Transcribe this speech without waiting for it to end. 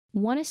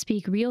Want to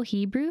speak real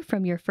Hebrew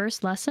from your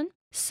first lesson?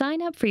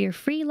 Sign up for your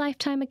free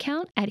lifetime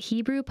account at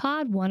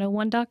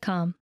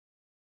HebrewPod101.com.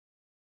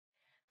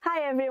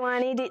 Hi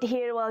everyone, Edith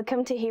here.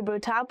 Welcome to Hebrew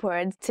Top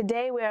Words.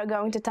 Today we are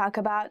going to talk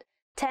about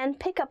 10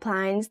 pickup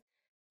lines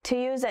to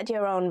use at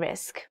your own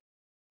risk.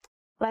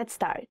 Let's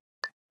start.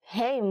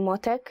 Hey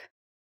motek.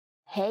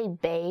 Hey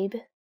babe.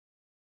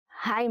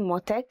 Hi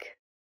motek.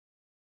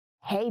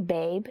 Hey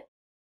babe.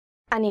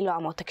 אני לא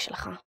המותק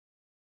שלך.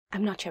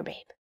 I'm not your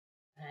babe.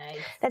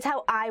 Nice. That's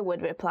how I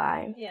would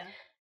reply. Yeah.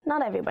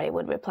 Not everybody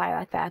would reply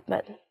like that,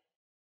 but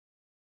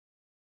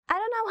I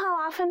don't know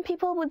how often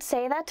people would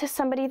say that to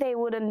somebody they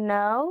wouldn't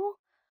know.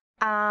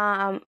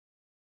 I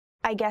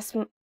guess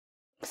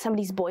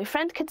somebody's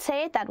boyfriend could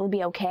say it, that would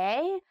be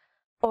okay.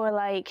 Or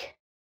like,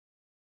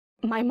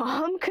 my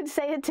mom could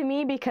say it to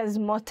me because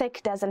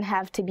motek doesn't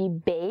have to be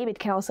babe, it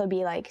can also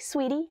be like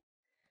sweetie.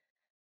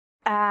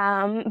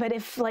 But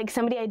if like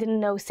somebody I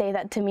didn't know say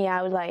that to me,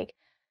 I would like,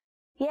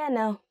 yeah,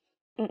 no.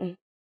 No.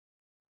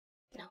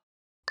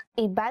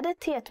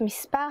 איבדתי את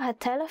מספר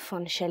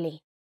הטלפון שלי.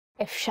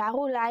 אפשר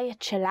אולי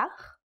את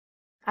שלך?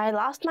 I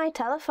lost my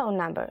telephone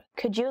number.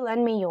 Could you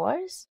lend me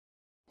yours?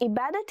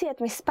 איבדתי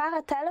את מספר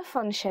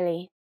הטלפון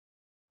שלי.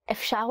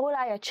 אפשר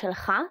אולי את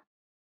שלך?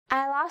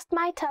 I lost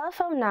my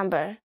telephone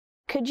number.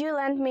 Could you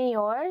lend me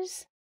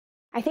yours?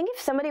 I think if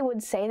somebody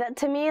would say that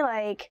to me,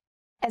 like,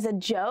 as a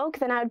joke,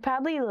 then I would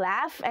probably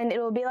laugh and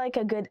it will be like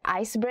a good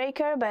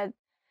icebreaker, but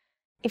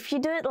if you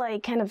do it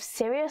like kind of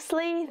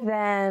seriously,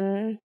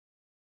 then,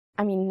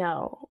 I mean,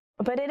 no.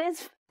 But it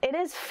is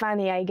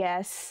funny, I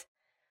guess.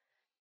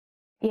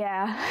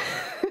 Yeah.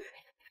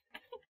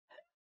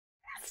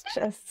 It's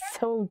just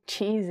so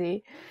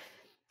cheesy.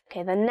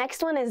 Okay, the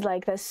next one is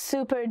like the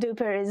super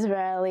duper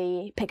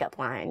Israeli pickup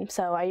line.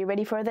 So are you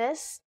ready for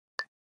this?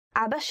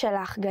 Abba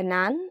shelach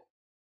ganan?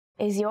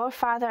 Is your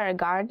father a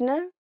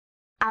gardener?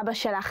 Abba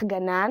shelach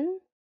ganan?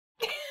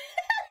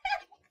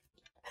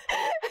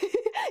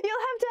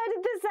 You'll have to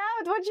edit this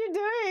out. What you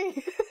doing?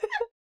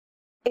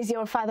 Is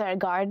your father a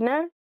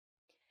gardener?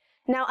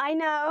 Now I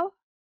know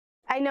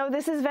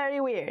this is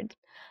very weird,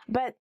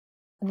 but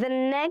the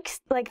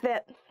next, like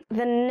the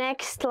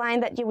next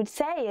line that you would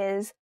say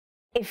is,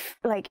 if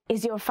like,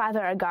 is your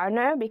father a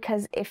gardener?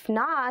 Because if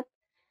not,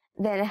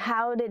 then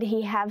how did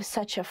he have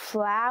such a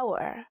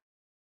flower?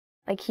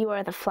 Like, you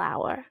are the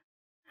flower,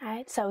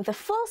 right? So the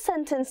full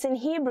sentence in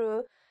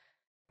Hebrew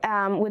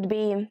would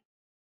be,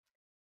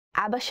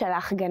 אבא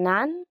שלך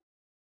גנן,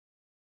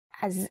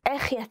 אז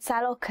איך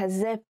יצא לו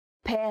כזה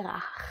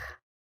פרח?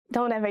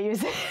 Don't ever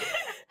use it.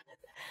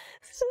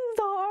 This is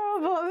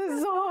horrible. This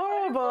is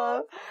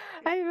horrible.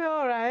 I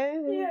know, right?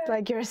 Yeah.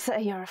 Like you're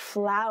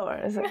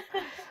flowers.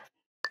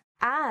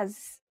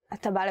 אז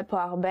אתה בא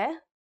לפה הרבה?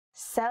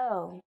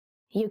 So,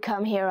 you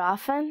come here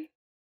often?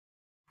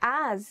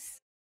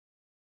 אז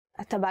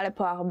אתה בא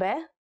לפה הרבה?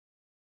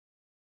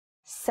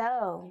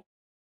 So,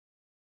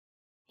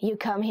 you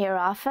come here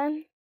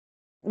often?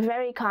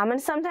 Very common.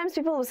 Sometimes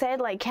people will say it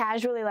like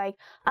casually, like,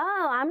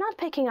 oh, I'm not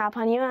picking up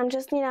on you, I'm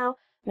just,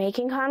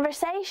 making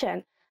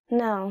conversation.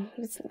 No,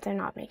 they're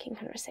not making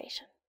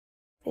conversation.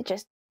 They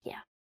just,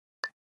 yeah.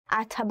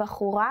 את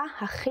הבחורה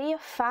הכי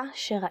יפה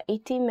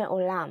שראיתי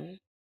מעולם.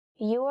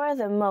 You are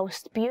the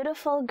most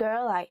beautiful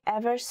girl I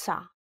ever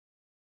saw.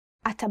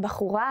 את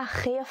הבחורה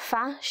הכי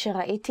יפה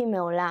שראיתי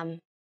מעולם.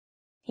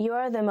 You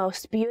are the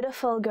most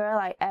beautiful girl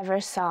I ever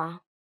saw.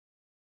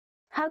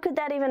 How could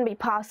that even be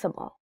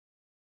possible?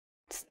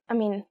 I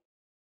mean,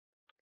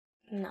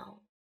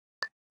 no.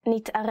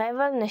 נתערב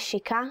על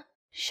נשיקה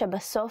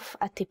שבסוף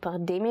את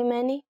תיפרדי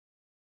ממני?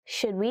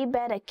 Should we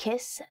bet a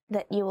kiss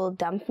that you will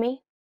dump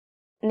me?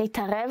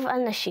 נתערב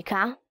על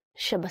נשיקה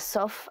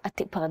שבסוף את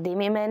תיפרדי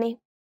ממני?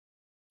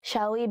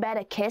 Shall we bet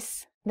a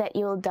kiss that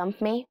you will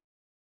dump me?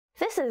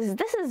 This is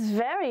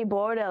very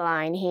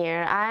borderline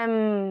here.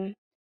 I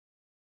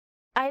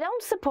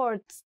don't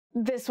support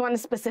this one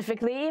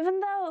specifically, even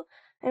though,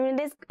 I mean,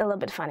 it is a little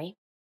bit funny.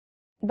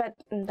 But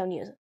don't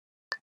use it.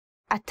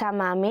 אתה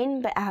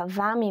מאמין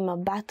באהבה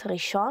ממבט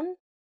ראשון?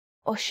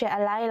 או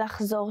שעליי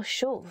לחזור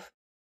שוב?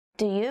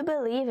 Do you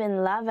believe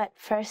in love at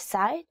first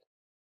sight?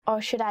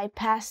 Or should I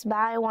pass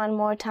by one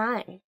more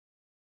time?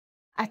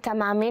 אתה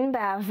מאמין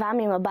באהבה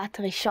ממבט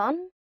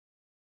ראשון?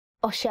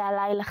 או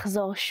שעליי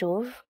לחזור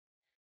שוב?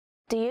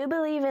 Do you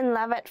believe in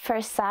love at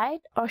first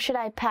sight? Or should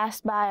I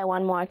pass by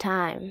one more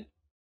time?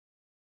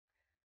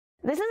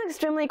 This is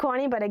extremely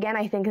corny, but again,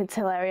 I think it's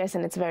hilarious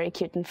and it's very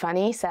cute and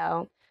funny,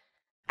 so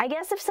I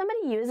guess if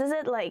somebody uses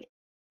it like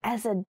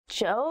as a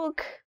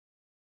joke,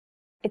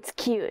 it's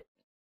cute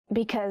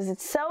because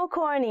it's so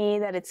corny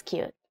that it's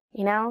cute,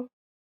 you know?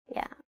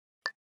 Yeah.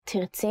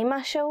 תרצי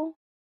משהו?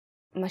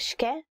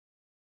 משקה?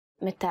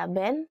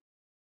 מתאבן?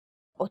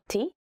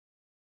 אותי?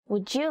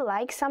 Would you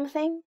like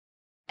something?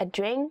 A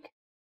drink?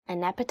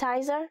 An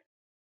appetizer?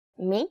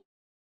 Me?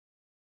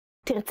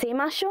 תרצי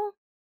משהו?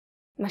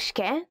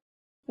 משקה?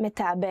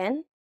 מתאבן?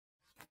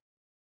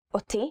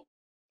 אותי?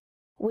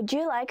 Would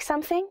you like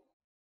something?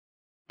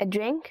 A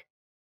drink?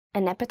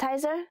 An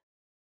appetizer?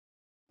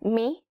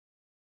 Me?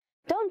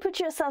 Don't put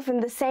yourself in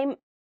the same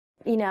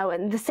you know,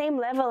 the same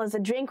level as a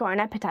drink or an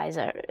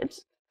appetizer.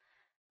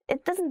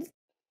 It doesn't.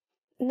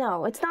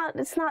 No, it's not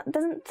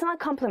a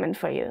compliment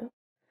for you.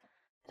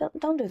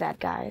 Don't do that,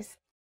 guys.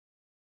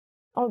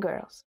 Or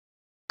girls.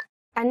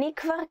 אני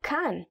כבר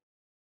כאן.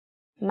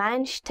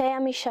 מהן שתי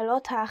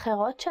המשאלות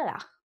האחרות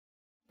שלך?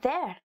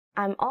 There,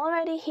 I'm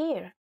already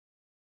here.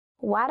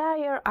 What are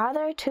your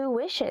other two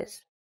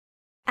wishes?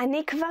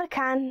 אני כבר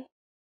כאן.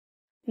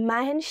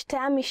 מהן שתי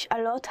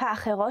המשאלות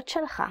האחרות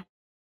שלך?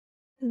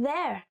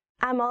 There,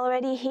 I'm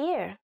already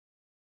here.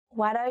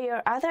 What are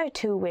your other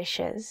two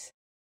wishes?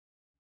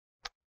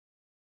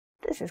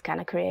 This is kind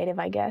of creative,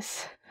 I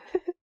guess.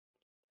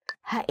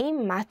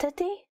 האם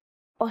מתתי,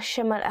 או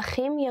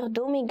שמלאכים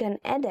ירדו מגן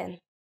עדן?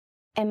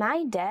 Am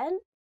I dead,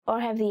 or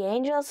have the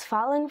angels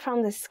fallen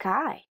from the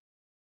sky?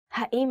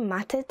 האם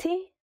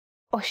מתתי,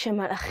 או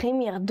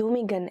שמלאכים ירדו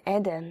מגן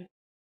עדן?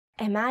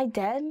 Am I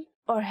dead,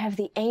 or have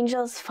the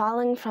angels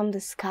fallen from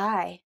the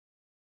sky?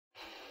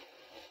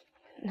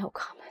 No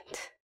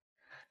comment.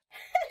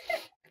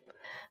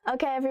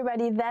 Okay,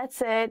 everybody,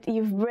 that's it.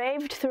 You've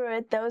braved through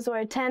it. Those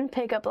were 10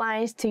 pickup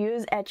lines to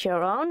use at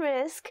your own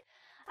risk.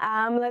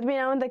 Let me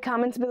know in the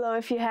comments below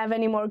if you have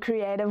any more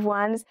creative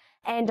ones.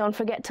 And don't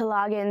forget to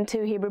log in to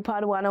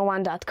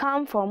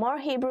HebrewPod101.com for more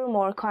Hebrew,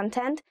 more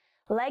content.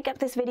 Like up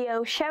this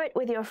video, share it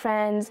with your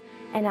friends,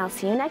 and I'll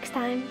see you next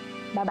time.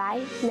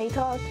 Bye-bye.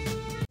 Leitrot.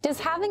 Does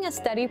having a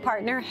study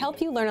partner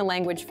help you learn a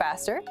language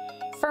faster?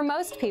 For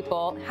most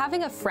people,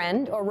 having a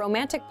friend or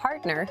romantic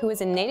partner who is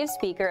a native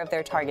speaker of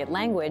their target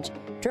language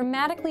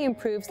dramatically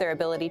improves their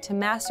ability to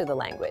master the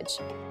language.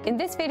 In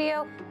this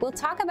video, we'll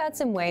talk about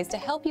some ways to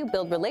help you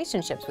build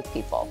relationships with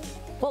people.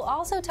 We'll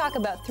also talk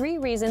about 3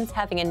 reasons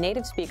having a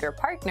native speaker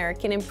partner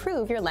can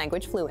improve your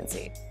language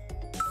fluency.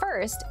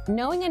 First,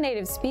 knowing a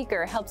native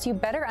speaker helps you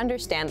better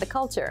understand the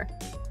culture.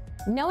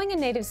 Knowing a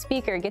native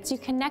speaker gets you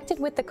connected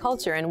with the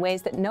culture in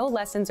ways that no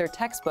lessons or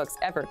textbooks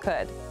ever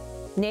could.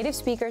 Native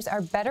speakers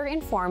are better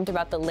informed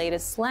about the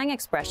latest slang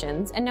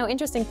expressions and know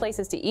interesting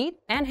places to eat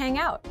and hang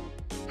out.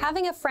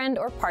 Having a friend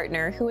or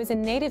partner who is a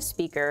native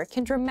speaker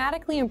can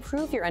dramatically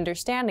improve your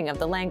understanding of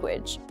the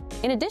language.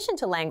 In addition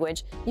to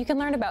language, you can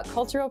learn about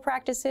cultural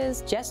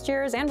practices,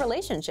 gestures, and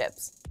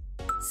relationships.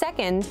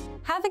 Second,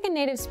 having a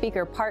native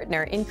speaker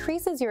partner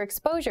increases your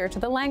exposure to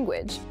the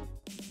language.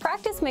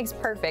 Practice makes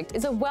perfect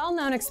is a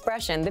well-known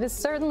expression that is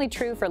certainly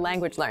true for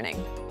language learning.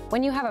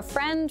 When you have a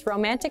friend,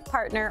 romantic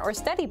partner, or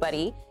study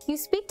buddy, you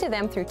speak to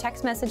them through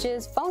text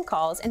messages, phone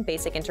calls, and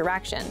basic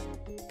interaction.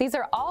 These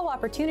are all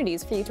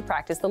opportunities for you to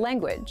practice the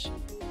language.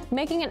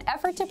 Making an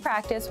effort to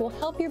practice will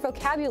help your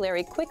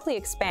vocabulary quickly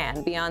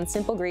expand beyond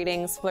simple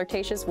greetings,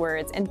 flirtatious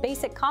words, and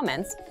basic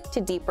comments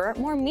to deeper,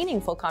 more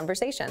meaningful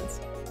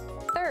conversations.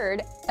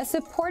 Third, a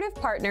supportive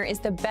partner is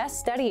the best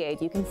study aid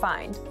you can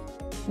find.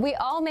 We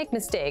all make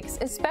mistakes,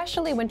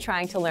 especially when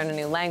trying to learn a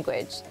new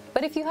language.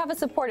 But if you have a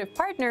supportive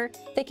partner,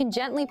 they can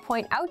gently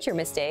point out your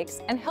mistakes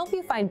and help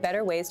you find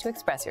better ways to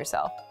express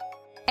yourself.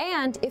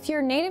 And if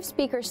your native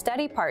speaker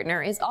study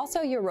partner is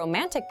also your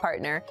romantic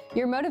partner,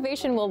 your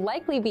motivation will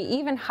likely be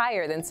even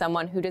higher than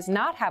someone who does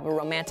not have a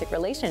romantic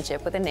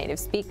relationship with a native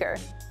speaker.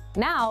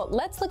 Now,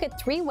 let's look at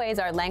 3 ways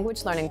our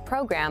language learning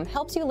program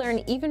helps you learn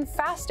even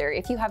faster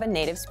if you have a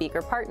native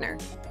speaker partner.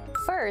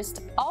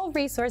 First, all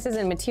resources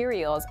and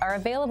materials are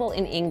available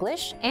in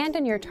English and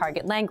in your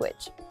target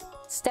language.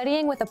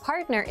 Studying with a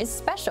partner is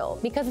special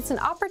because it's an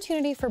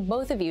opportunity for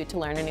both of you to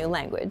learn a new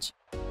language.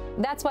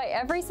 That's why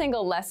every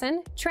single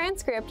lesson,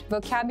 transcript,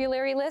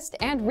 vocabulary list,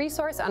 and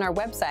resource on our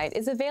website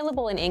is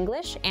available in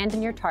English and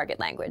in your target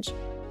language.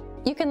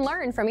 You can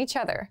learn from each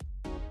other.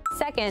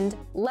 Second,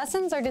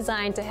 lessons are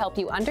designed to help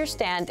you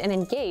understand and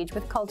engage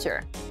with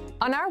culture.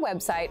 On our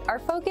website, our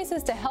focus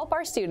is to help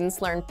our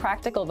students learn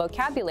practical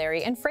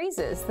vocabulary and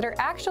phrases that are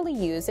actually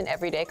used in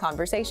everyday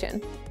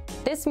conversation.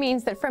 This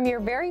means that from your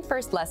very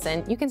first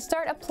lesson, you can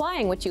start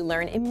applying what you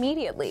learn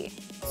immediately.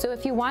 So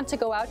if you want to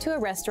go out to a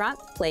restaurant,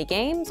 play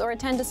games, or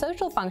attend a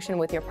social function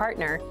with your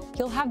partner,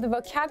 you'll have the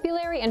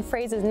vocabulary and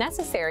phrases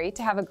necessary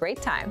to have a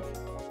great time.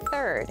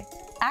 Third,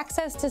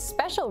 access to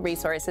special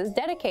resources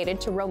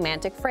dedicated to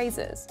romantic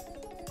phrases.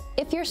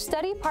 If your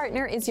study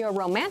partner is your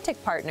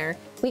romantic partner,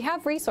 we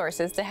have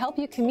resources to help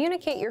you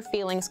communicate your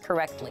feelings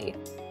correctly.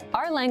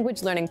 Our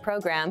language learning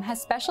program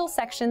has special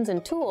sections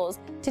and tools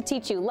to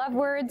teach you love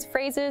words,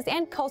 phrases,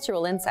 and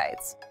cultural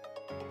insights.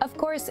 Of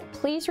course,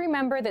 please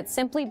remember that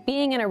simply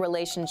being in a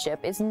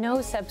relationship is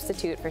no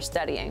substitute for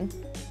studying.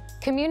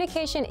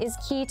 Communication is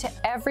key to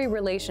every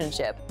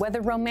relationship,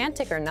 whether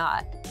romantic or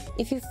not.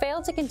 If you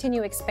fail to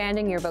continue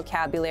expanding your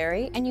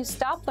vocabulary and you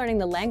stop learning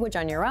the language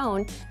on your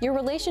own, your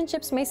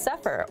relationships may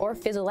suffer or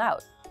fizzle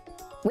out.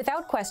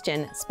 Without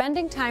question,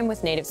 spending time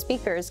with native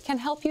speakers can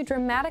help you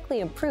dramatically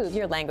improve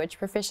your language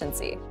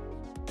proficiency.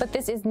 But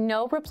this is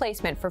no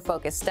replacement for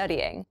focused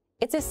studying.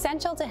 It's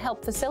essential to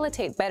help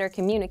facilitate better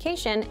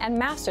communication and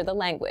master the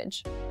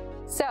language.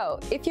 So,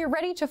 if you're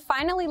ready to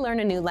finally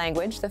learn a new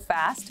language the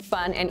fast,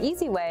 fun, and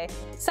easy way,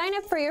 sign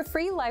up for your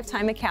free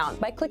lifetime account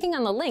by clicking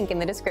on the link in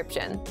the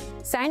description.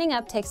 Signing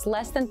up takes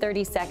less than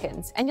 30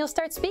 seconds, and you'll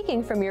start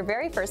speaking from your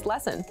very first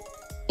lesson.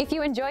 If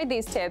you enjoyed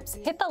these tips,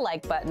 hit the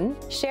like button,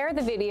 share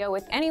the video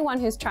with anyone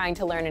who's trying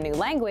to learn a new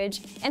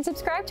language, and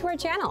subscribe to our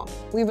channel.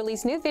 We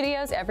release new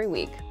videos every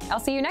week.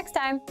 I'll see you next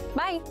time.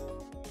 Bye!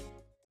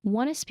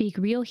 Want to speak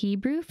real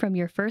Hebrew from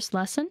your first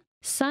lesson?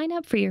 Sign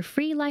up for your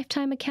free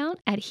lifetime account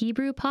at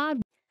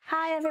HebrewPod.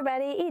 Hi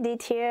everybody,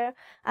 Edith here.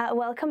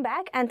 Welcome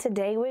back, and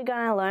today we're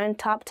gonna learn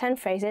top 10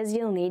 phrases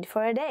you'll need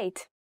for a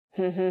date.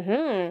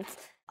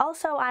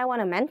 Also, I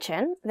want to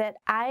mention that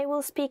I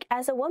will speak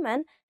as a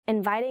woman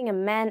inviting a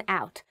man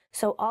out,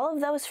 so all of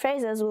those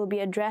phrases will be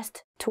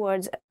addressed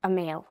towards a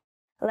male.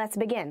 Let's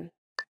begin.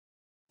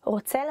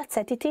 רוצה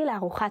לצאת איתי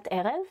לארוחת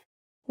ערב?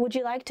 Would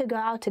you like to go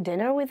out to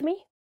dinner with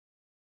me?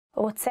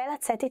 רוצה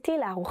לצאת איתי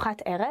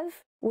לארוחת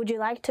ערב? Would you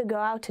like to go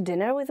out to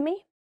dinner with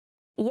me?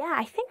 Yeah,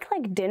 I think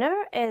like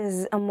dinner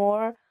is a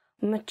more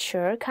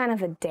mature kind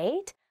of a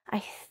date. I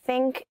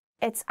think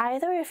it's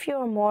either if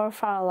you're more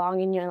far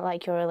along in your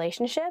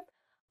relationship,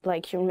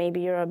 like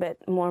maybe you're a bit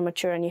more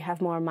mature and you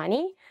have more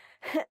money,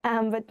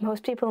 but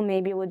most people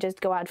maybe would just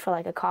go out for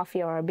like a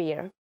coffee or a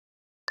beer.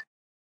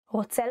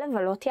 רוצה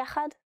לבלות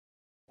יחד?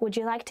 Would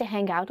you like to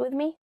hang out with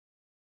me?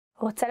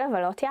 רוצה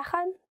לבלות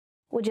יחד?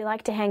 Would you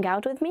like to hang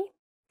out with me?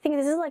 I think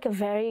this is like a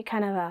very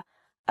kind of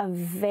a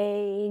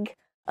vague,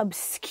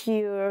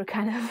 obscure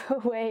kind of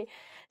a way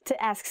to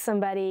ask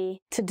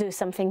somebody to do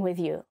something with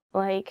you.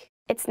 Like,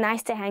 it's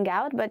nice to hang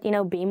out, but,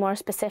 be more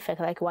specific.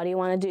 Like, what do you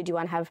want to do? Do you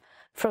want to have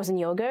frozen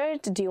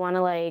yogurt? Do you want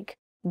to, like,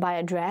 buy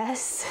a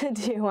dress?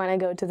 Do you want to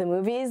go to the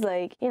movies?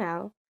 Like,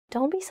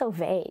 don't be so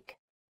vague.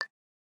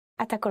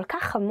 אתה כל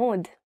כך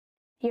חמוד.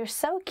 You're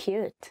so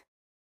cute.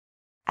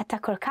 אתה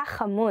כל כך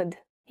חמוד.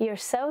 You're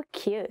so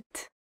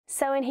cute.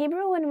 So in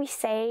Hebrew, when we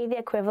say the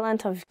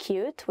equivalent of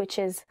cute, which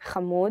is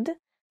chamud,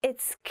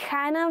 it's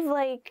kind of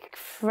like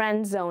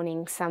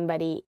friend-zoning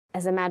somebody,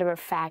 as a matter of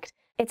fact.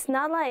 It's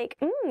not like,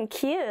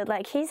 cute,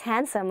 like he's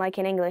handsome, like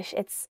in English.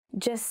 It's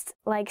just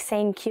like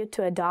saying cute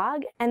to a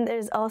dog. And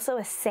there's also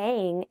a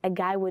saying a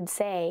guy would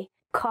say,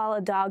 call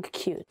a dog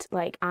cute.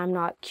 Like, I'm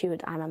not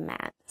cute, I'm a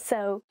man.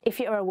 So if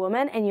you're a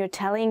woman and you're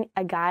telling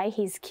a guy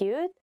he's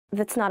cute,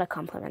 that's not a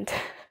compliment.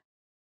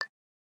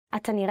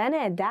 אתה נראה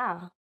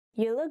נהדר.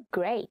 You look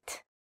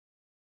great.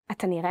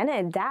 אתה נראה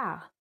נהדר.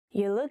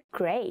 You look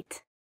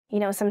great.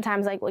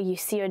 Sometimes like when you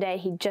see your date,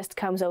 he just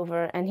comes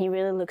over and he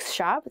really looks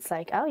sharp. It's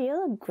like, oh, you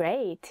look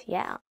great.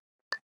 Yeah.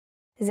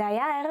 זה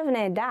היה ערב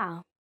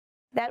נהדר.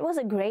 That was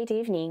a great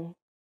evening.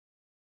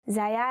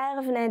 זה היה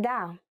ערב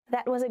נהדר.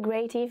 That was a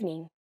great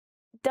evening.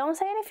 Don't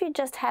say it if you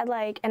just had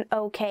like an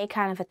okay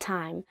kind of a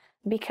time,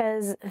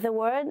 because the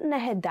word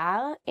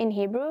nehedar in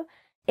Hebrew,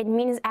 it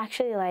means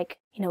actually like,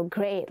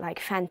 great, like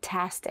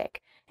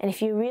fantastic. And if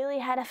you really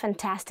had a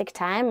fantastic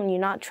time and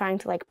you're not trying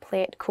to like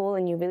play it cool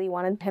and you really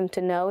wanted him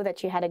to know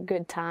that you had a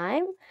good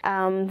time,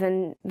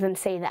 then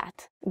say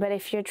that. But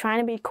if you're trying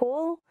to be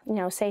cool,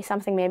 say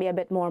something maybe a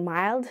bit more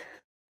mild.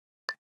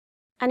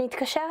 אני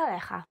אתקשר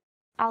אליך.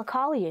 I'll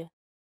call you.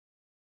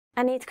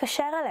 אני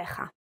אתקשר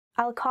אליך.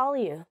 I'll call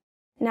you.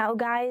 Now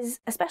guys,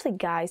 especially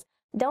guys,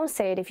 don't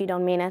say it if you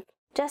don't mean it.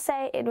 Just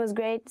say, it was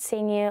great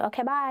seeing you.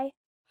 Okay, bye.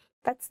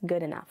 That's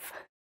good enough.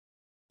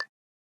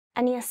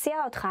 אני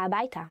אסיע אותך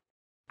הביתה.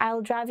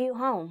 I'll drive you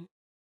home.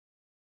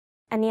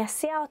 אני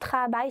אסיע אותך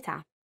הביתה.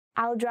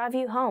 I'll drive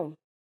you home.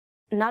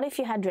 Not if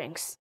you had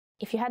drinks.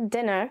 If you had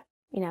dinner,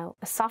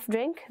 a soft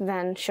drink,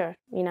 then sure,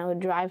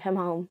 drive him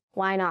home.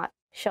 Why not?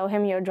 Show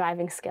him your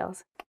driving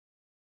skills.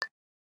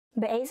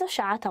 באיזו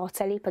שעה אתה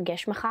רוצה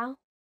להיפגש מחר?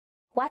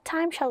 What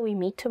time shall we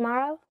meet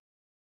tomorrow?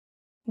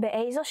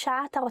 באיזו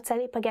שעה אתה רוצה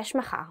להיפגש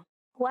מחר?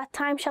 What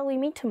time shall we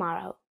meet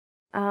tomorrow?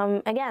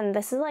 Again,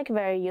 this is like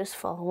very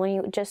useful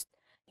when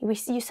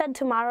you said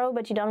tomorrow,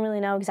 but you don't really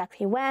know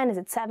exactly when. Is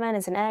it 7?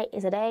 Is it 8?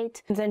 Is it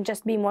 8? Then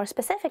just be more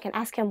specific and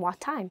ask him what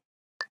time.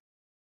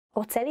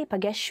 רוצה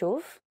להיפגש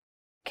שוב?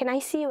 Can I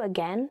see you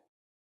again?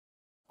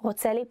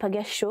 רוצה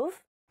להיפגש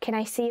שוב? Can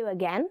I see you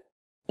again?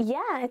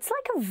 Yeah, it's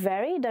like a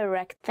very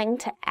direct thing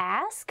to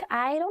ask.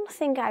 I don't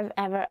think I've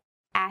ever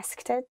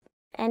asked it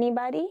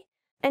anybody.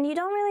 And you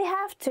don't really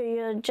have to.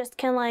 You just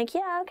can like,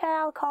 yeah, okay,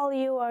 I'll call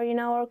you, or,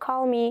 or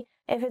call me.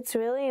 If it's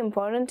really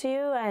important to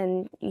you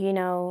and,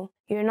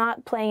 you're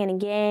not playing any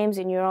games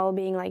and you're all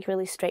being like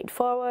really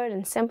straightforward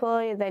and simple,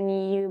 then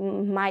you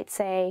might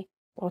say,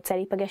 רוצה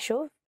להיפגש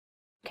שוב?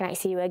 Can I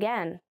see you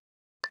again?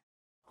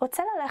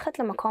 רוצה ללכת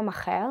למקום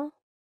אחר?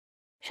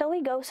 Shall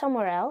we go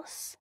somewhere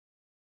else?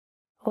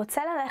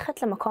 רוצה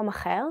ללכת למקום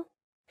אחר?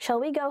 Shall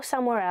we go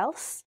somewhere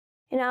else?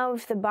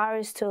 If the bar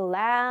is too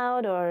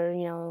loud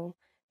or,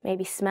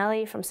 maybe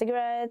smelly from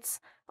cigarettes,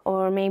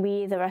 or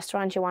maybe the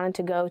restaurant you wanted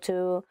to go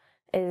to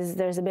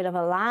there's a bit of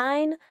a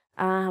line,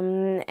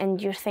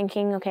 and you're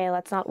thinking, okay,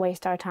 let's not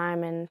waste our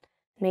time, and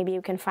maybe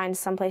you can find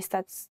someplace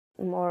that's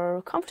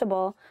more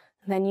comfortable,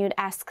 then you'd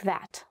ask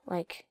that,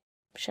 like,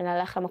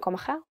 שנלך למקום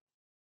אחר?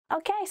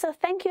 Okay, so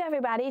thank you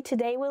everybody.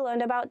 Today we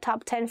learned about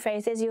top 10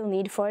 phrases you'll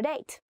need for a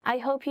date. I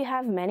hope you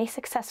have many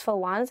successful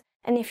ones,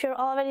 and if you're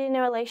already in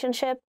a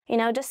relationship,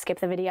 just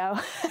skip the video.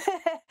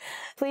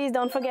 Please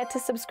don't forget to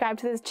subscribe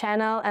to this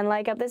channel and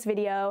like up this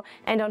video,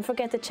 and don't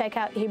forget to check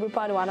out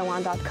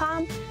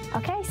HebrewPod101.com.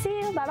 Okay, see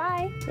you.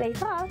 Bye-bye.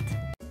 Later.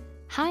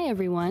 Hi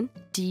everyone!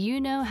 Do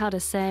you know how to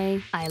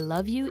say I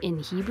love you in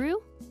Hebrew?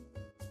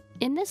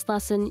 In this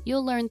lesson,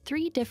 you'll learn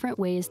 3 different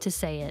ways to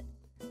say it.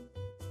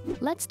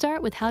 Let's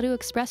start with how to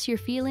express your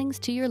feelings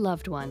to your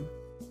loved one.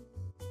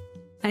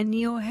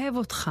 אני אוהב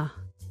אותך.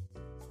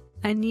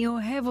 אני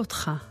אוהב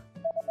אותך.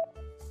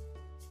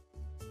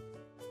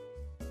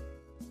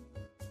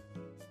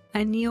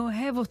 אני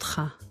אוהב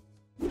אותך.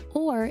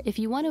 Or if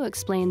you want to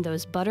explain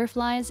those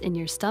butterflies in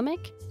your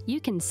stomach, you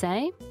can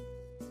say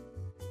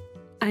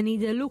אני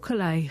דלוק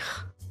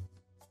עלייך.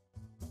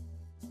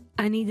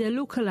 אני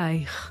דלוק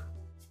עלייך.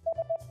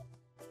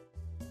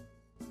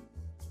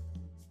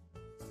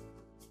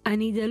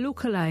 אני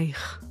דלוק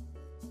עלייך.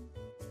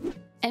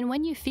 And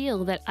when you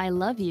feel that I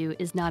love you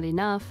is not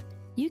enough,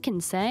 you can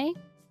say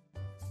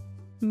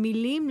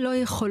מילים לא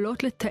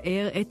יכולות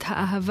לתאר את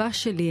האהבה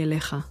שלי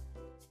אליך.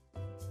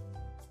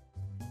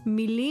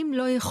 מילים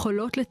לא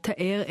יכולות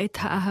לתאר את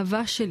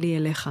האהבה שלי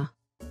אליך.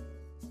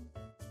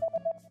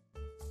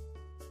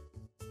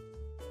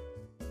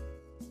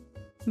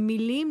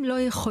 מילים לא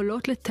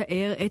יכולות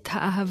לתאר את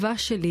האהבה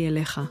שלי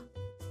אליך.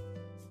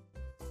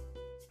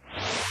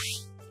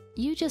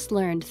 You just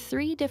learned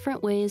 3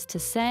 different ways to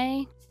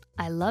say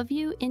I love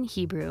you in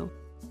Hebrew.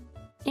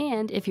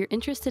 And if you're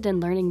interested in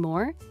learning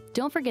more,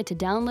 don't forget to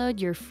download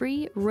your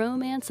free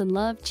Romance and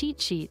Love cheat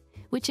sheet,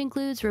 which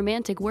includes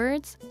romantic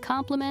words,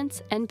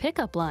 compliments, and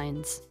pickup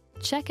lines.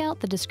 Check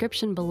out the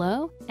description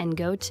below and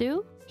go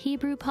to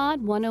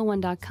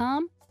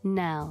HebrewPod101.com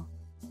now.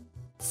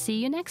 See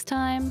you next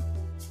time!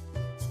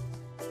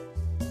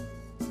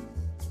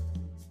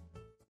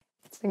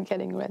 It's the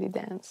getting ready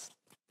dance.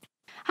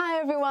 Hi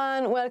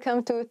everyone,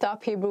 welcome to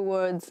Top Hebrew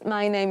Words.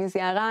 My name is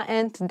Yara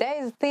and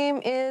today's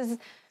theme is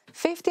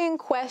 15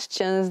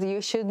 questions you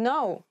should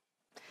know.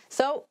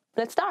 So,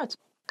 let's start.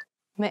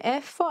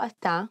 מאיפה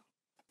אתה?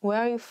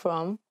 Where are you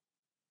from?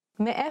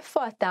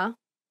 מאיפה אתה?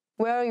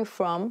 Where are you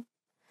from?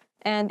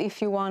 And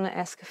if you want to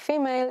ask a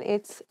female,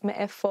 it's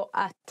מאיפה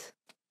את?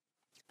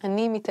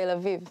 אני מתל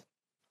אביב.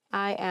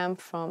 I am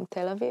from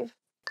Tel Aviv.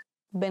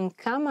 בן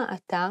כמה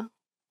אתה?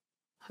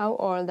 How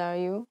old are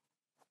you?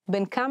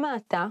 בן כמה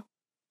אתה?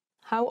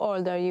 How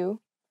old are you?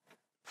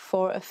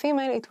 For a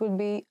female, it would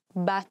be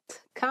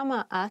בת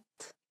כמה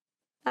את?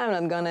 I'm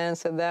not gonna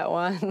answer that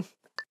one.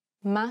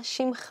 מה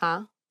שמך?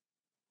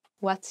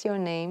 What's your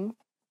name?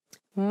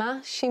 מה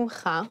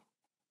שמך?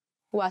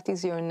 What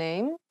is your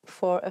name?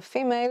 For a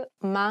female,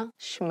 מה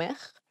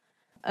שמך?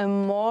 A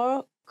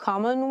more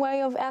common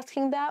way of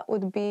asking that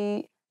would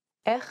be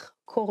איך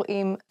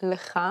קוראים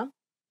לך?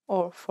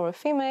 Or for a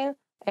female,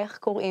 איך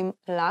קוראים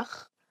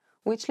לך?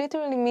 Which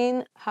literally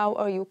mean how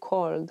are you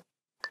called?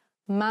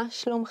 מה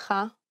שלומך?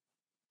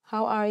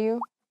 How are you?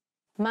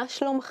 מה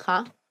שלומך?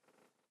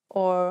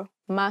 Or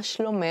מה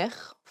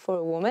שלומך for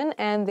a woman,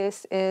 and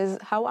this is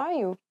how are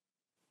you?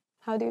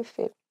 How do you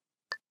feel?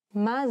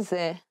 מה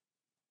זה?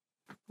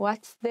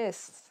 What's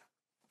this?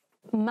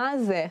 מה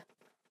זה?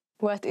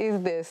 What is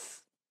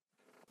this?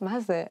 מה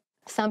זה?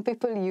 Some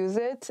people use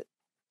it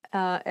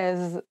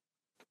as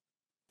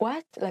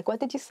what? Like what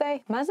did you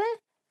say? מה זה?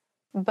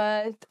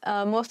 But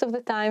most of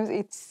the times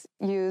it's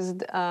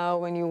used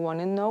when you want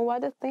to know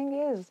what a thing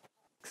is.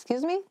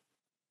 Excuse me?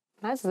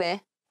 מה זה?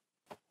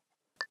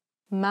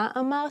 מה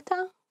אמרת?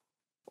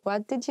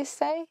 What did you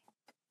say?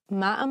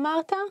 מה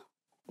אמרת?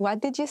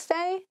 What did you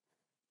say?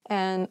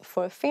 And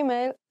for a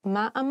female,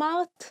 מה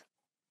אמרת?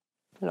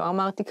 לא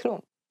אמרתי כלום.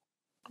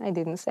 I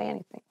didn't say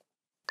anything.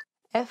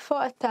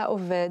 איפה אתה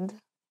עובד?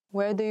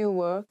 Where do you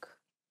work?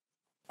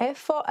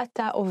 איפה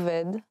אתה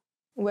עובד?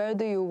 Where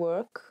do you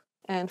work?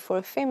 And for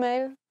a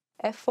female,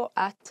 איפה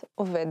את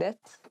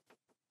עובדת?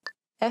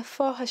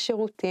 איפה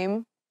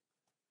השירותים?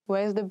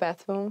 Where is the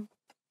bathroom?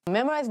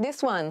 Memorize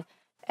this one.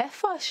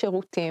 איפה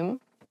השירותים?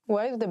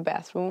 Where is the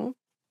bathroom?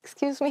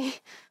 Excuse me.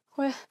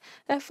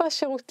 איפה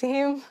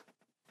השירותים?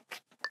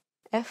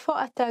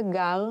 איפה אתה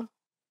גר?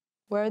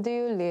 Where do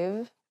you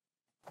live?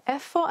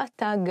 איפה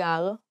אתה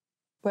גר?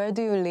 Where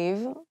do you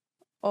live?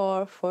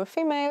 Or for a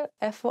female,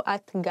 איפה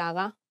את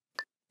גרה?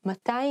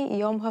 מתי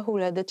יום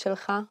ההולדת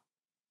שלך?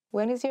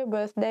 When is your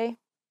birthday?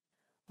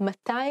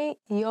 מתי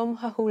יום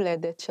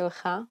ההולדת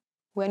שלך?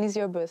 When is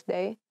your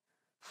birthday?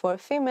 For a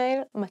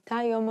female,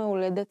 מתי יום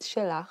ההולדת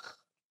שלך?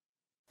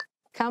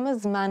 כמה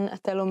זמן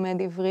אתה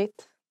לומד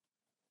עברית?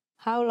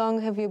 How long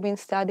have you been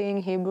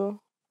studying Hebrew?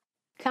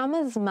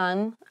 כמה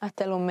זמן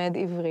אתה לומד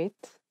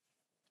עברית?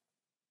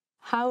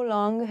 How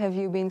long have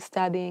you been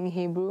studying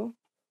Hebrew?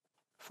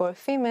 For a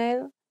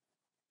female,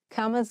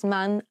 כמה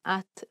זמן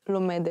את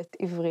לומדת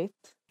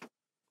עברית?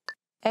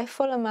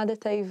 איפה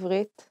למדת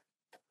עברית?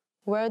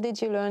 Where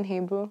did you learn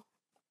Hebrew?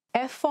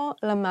 איפה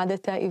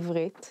למדת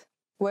עברית?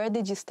 Where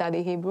did you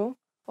study Hebrew?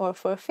 Or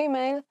for a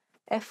female,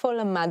 איפה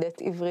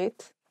למדת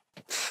עברית?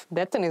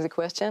 That's an easy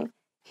question.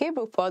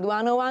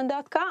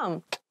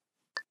 HebrewPod101.com.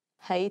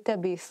 היית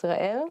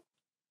בישראל?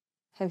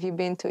 Have you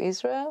been to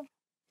Israel?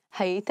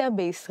 היית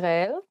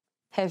בישראל?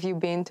 Have you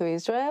been to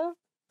Israel?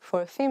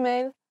 For a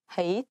female,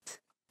 היית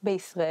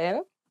בישראל?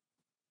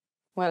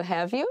 Well,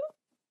 have you?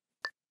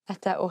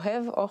 אתה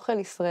אוהב אוכל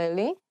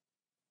ישראלי?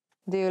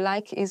 Do you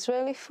like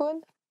Israeli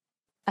food?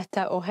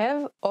 אתה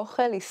אוהב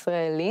אוכל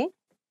ישראלי?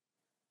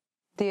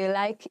 Do you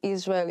like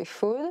Israeli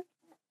food?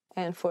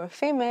 And for a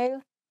female,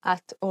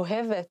 את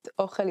אוהבת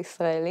אוכל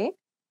ישראלי?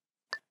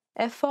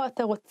 איפה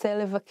אתה רוצה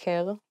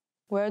לבקר?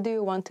 Where do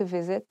you want to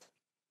visit?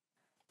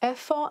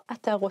 איפה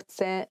אתה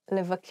רוצה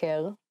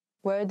לבקר?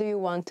 Where do you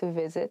want to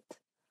visit?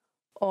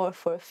 Or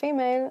for a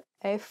female,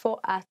 איפה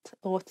את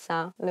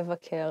רוצה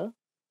לבקר?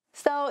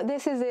 So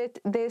this is it.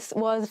 This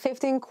was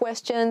 15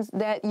 questions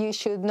that you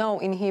should know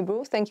in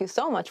Hebrew. Thank you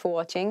so much for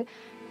watching.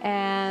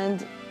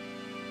 And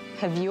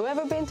have you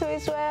ever been to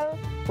Israel?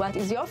 What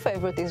is your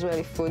favorite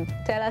Israeli food?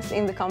 Tell us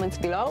in the comments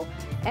below.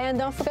 And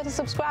don't forget to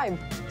subscribe.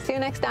 See you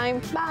next time.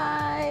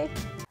 Bye!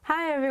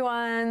 Hi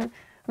everyone!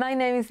 My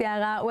name is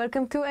Yara.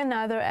 Welcome to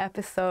another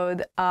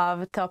episode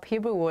of Top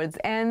Hebrew Words.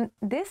 And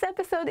this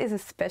episode is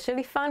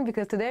especially fun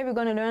because today we're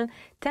going to learn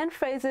 10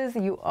 phrases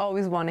you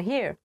always want to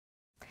hear.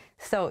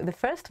 So the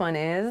first one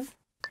is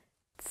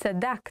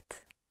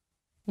tzadakt.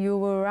 You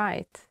were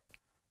right.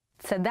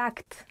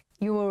 Tzadakt.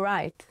 You were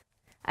right.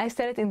 I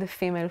said it in the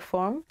female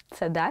form,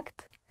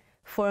 tzadakt.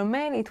 For a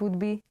male, it would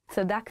be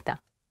tzadakta.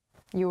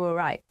 You were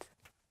right.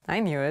 I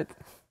knew it.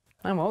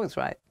 I'm always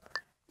right.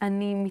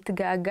 אני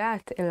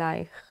מתגעגעת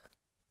אלייך.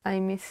 I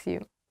miss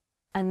you.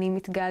 אני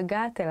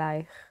מתגעגעת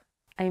אלייך.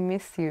 I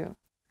miss you.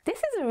 This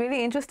is a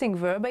really interesting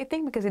verb, I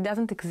think, because it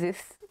doesn't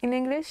exist in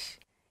English.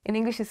 In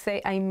English, you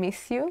say I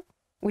miss you,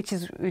 which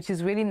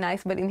is really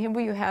nice, but in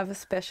Hebrew, you have a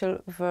special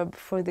verb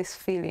for this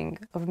feeling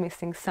of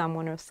missing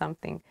someone or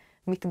something.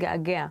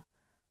 מתגעגע.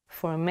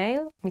 For a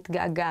male,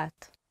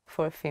 מתגעגעת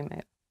for a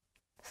female.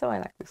 So I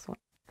like this one.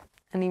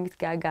 אני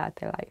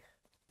מתגעגעת אלייך.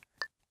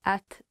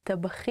 את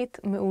טבחית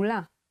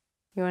מעולה.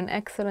 You're an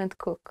excellent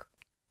cook.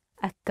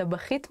 את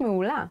טבחית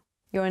מעולה.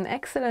 You're an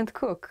excellent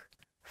cook.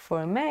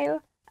 For a male,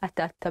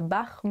 אתה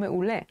טבח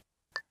מעולה.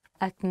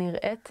 את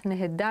נראית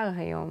נהדר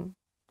היום.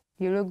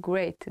 You look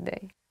great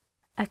today.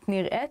 את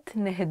נראית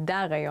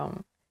נהדר היום.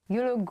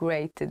 You look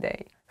great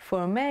today. For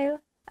a male,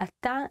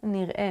 אתה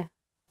נראה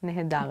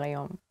נהדר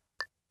היום.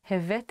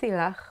 הבאתי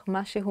לך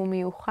משהו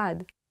מיוחד.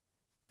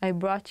 I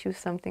brought you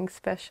something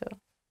special.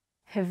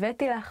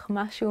 הבאתי לך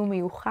משהו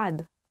מיוחד.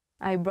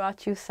 I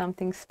brought you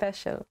something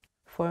special.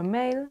 For a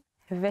male,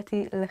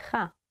 הבאתי לך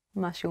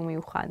משהו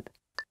מיוחד.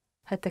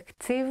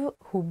 התקציב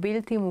הוא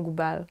בלתי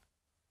מוגבל.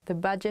 The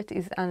budget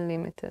is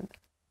unlimited.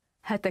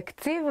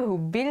 התקציב הוא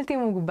בלתי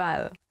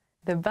מוגבל.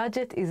 The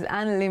budget is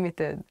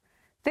unlimited.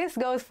 This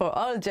goes for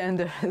all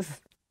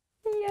genders.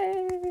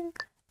 Yay!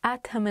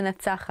 את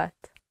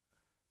המנצחת.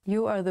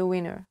 You are the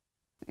winner.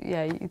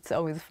 Yeah, it's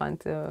always fun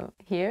to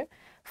hear.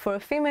 For a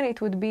female,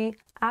 it would be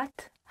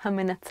את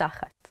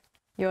המנצחת.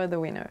 You're the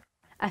winner.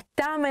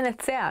 אתה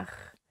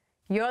מנצח.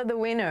 You're the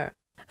winner.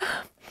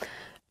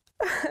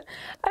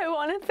 I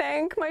want to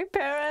thank my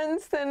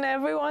parents and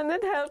everyone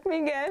that helped me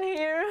get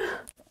here.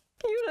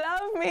 You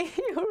love me.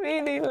 You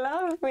really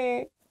love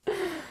me.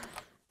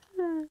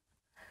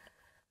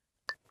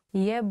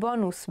 יהיה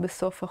בונוס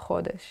בסוף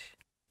החודש.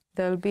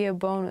 There'll be a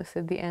bonus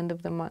at the end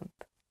of the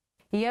month.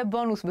 יהיה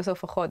בונוס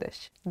בסוף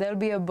החודש. There'll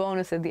be a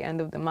bonus at the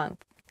end of the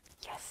month.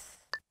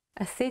 Yes.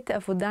 עשית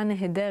עבודה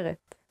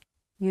נהדרת.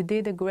 You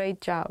did a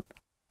great job.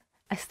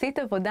 עשית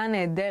עבודה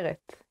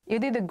נהדרת. You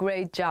did a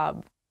great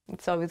job.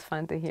 It's always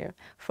fun to hear.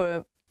 For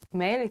a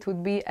male, it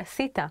would be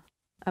עשית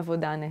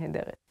עבודה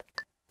נהדרת.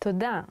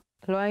 תודה.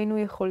 לא היינו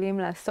יכולים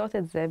לעשות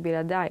את זה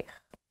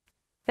בלעדייך.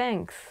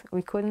 Thanks.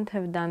 We couldn't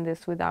have done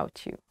this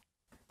without you.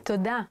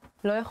 תודה.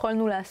 לא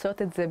יכולנו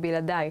לעשות את זה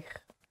בלעדייך.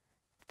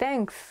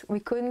 Thanks. We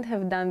couldn't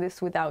have done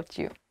this without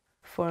you.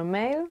 For a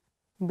male,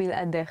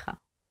 בלעדיך.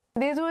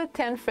 These were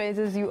 10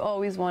 phrases you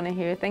always want to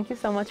hear. Thank you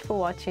so much for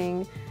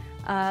watching.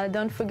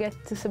 Don't forget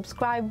to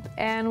subscribe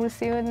and we'll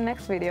see you in the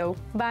next video.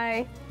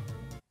 Bye!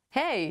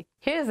 Hey,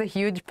 here's a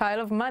huge pile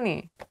of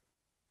money.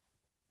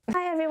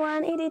 Hi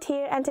everyone, Edith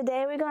here, and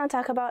today we're going to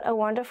talk about a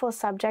wonderful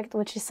subject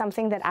which is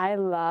something that I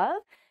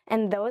love,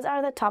 and those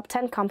are the top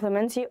 10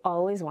 compliments you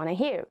always want to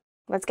hear.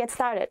 Let's get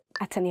started.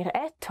 אתה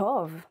נראה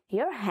טוב.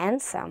 You're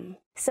handsome.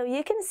 So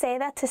you can say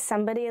that to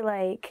somebody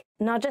like,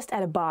 not just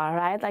at a bar,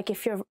 right? Like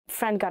if your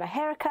friend got a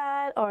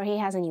haircut, or he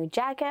has a new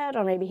jacket,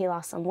 or maybe he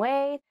lost some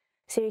weight.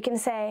 So you can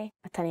say,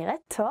 אתה נראה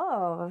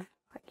טוב.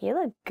 Like, you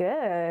look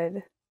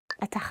good.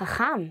 אתה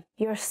חכם.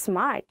 You're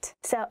smart.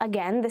 So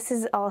again, this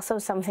is also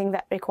something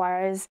that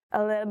requires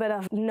a little bit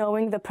of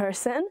knowing the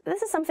person.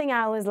 This is something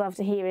I always loved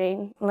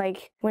hearing.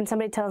 Like when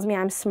somebody tells me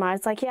I'm smart,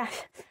 it's like, yeah,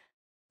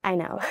 I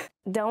know.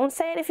 Don't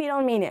say it if you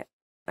don't mean it,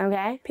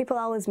 okay? People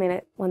always mean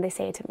it when they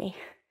say it to me.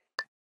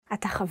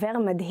 אתה חבר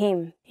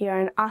מדהים. You're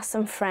an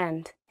awesome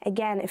friend.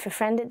 Again, if a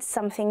friend did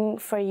something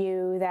for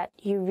you that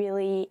you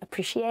really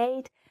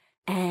appreciate,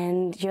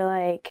 and you're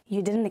like,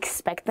 you didn't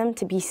expect them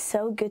to be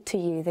so good to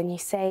you, then you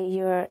say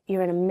you're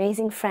an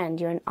amazing friend,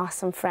 you're an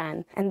awesome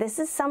friend. And this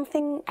is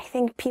something I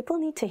think people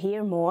need to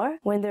hear more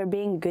when they're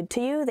being good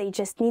to you. They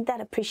just need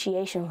that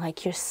appreciation,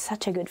 like you're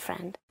such a good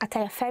friend. אתה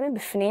יפה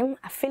מבפנים,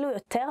 אפילו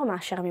יותר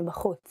מאשר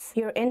מבחוץ.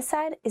 Your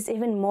inside is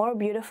even more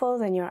beautiful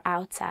than your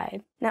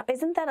outside. Now,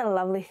 isn't that a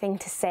lovely thing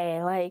to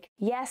say? Like,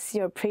 yes,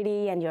 you're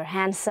pretty and you're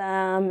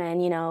handsome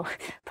and, you know,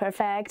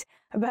 perfect,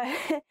 but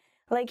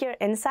like your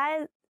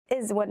inside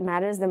is what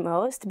matters the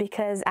most,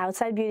 because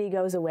outside beauty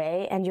goes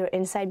away and your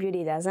inside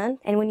beauty doesn't.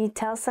 And when you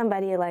tell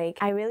somebody like,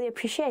 I really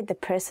appreciate the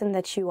person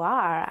that you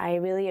are, I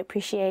really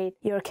appreciate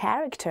your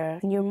character,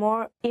 and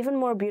you're even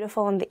more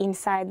beautiful on the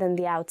inside than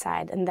the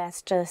outside, and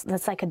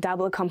that's like a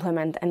double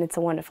compliment, and it's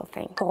a wonderful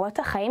thing. קורות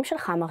החיים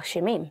שלך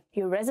מרשימים.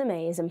 Your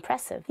resume is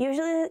impressive.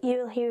 Usually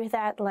you'll hear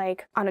that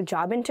like on a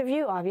job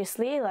interview,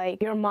 obviously,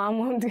 like your mom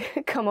won't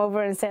come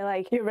over and say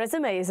like, your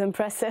resume is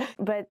impressive.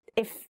 But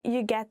if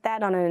you get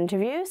that on an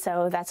interview,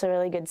 so that's a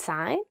really good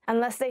sign.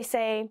 Unless they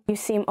say you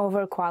seem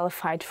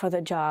overqualified for the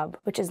job,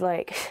 which is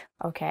like,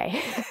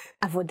 okay.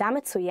 עבודה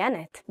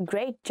מצוינת.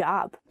 Great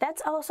job.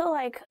 That's also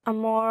like a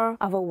more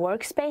of a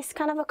workspace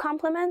kind of a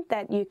compliment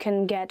that you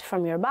can get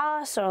from your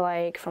boss or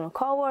like from a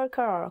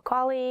coworker or a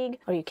colleague,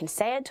 or you can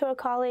say it to a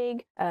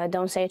colleague.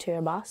 Don't say it to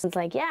your boss. It's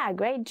like, yeah,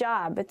 great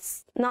job.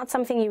 It's not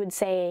something you would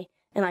say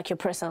in like your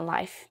personal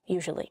life,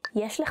 usually.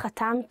 יש לך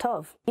טעם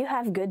טוב. You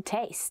have good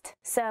taste.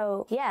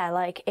 So yeah,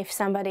 like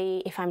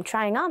if I'm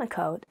trying on a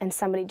coat and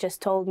somebody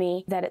just told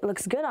me that it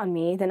looks good on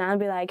me, then I'll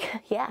be like,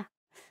 yeah,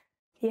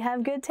 you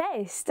have good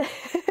taste,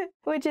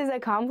 which is a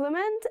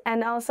compliment.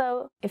 And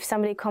also if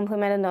somebody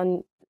complimented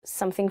on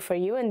something for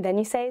you and then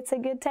you say it's a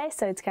good taste,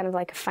 so it's kind of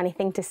like a funny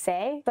thing to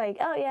say. Like,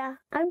 oh yeah,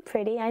 I'm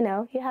pretty, I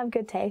know, you have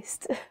good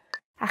taste.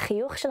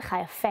 החיוך שלך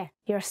יפה.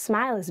 Your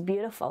smile is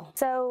beautiful.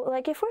 So,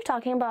 like, if we're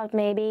talking about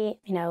maybe,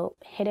 you know,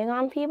 hitting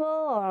on people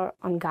or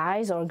on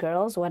guys or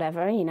girls,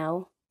 whatever, you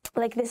know,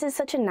 like, this is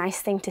such a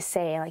nice thing to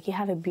say. Like, you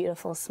have a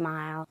beautiful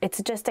smile.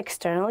 It's just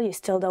external. You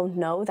still don't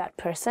know that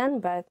person,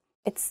 but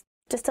it's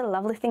just a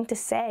lovely thing to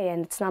say,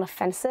 and it's not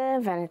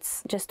offensive, and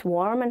it's just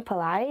warm and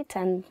polite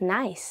and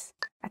nice.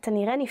 אתה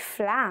נראה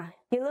נפלא.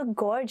 You look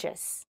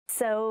gorgeous.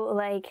 So,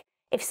 like,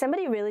 if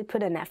somebody really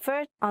put an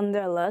effort on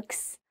their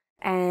looks,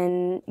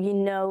 and you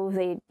know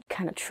they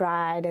kind of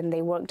tried and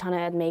they worked on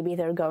it, maybe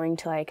they're going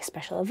to like a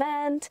special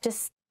event,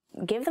 just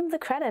give them the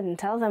credit and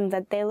tell them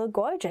that they look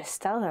gorgeous.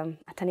 Tell them,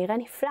 אתה נראה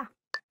נפלא.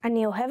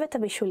 אני אוהבת את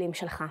הבישולים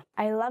שלך.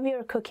 I love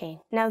your cooking.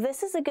 Now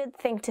this is a good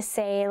thing to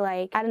say,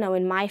 like, I don't know,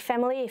 in my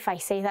family, if I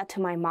say that to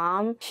my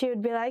mom, she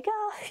would be like,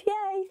 oh,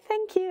 yay,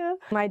 thank you.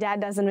 My dad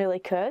doesn't really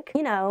cook.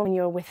 You know, when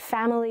you're with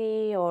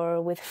family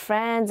or with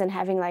friends and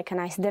having like a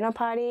nice dinner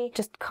party,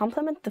 just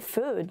compliment the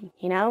food,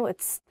 you know?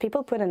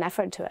 People put an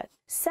effort to it.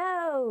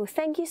 So,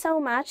 thank you so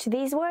much.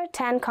 These were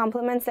 10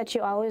 compliments that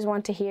you always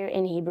want to hear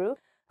in Hebrew.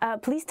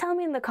 Please tell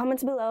me in the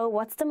comments below,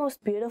 what's the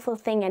most beautiful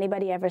thing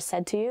anybody ever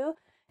said to you?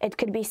 It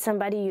could be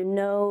somebody you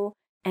know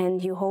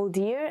and you hold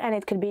dear, and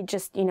it could be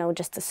just, you know,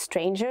 just a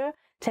stranger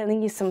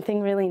telling you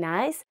something really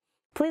nice.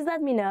 Please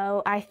let me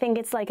know. I think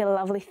it's like a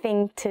lovely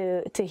thing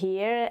to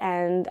hear,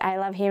 and I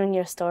love hearing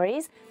your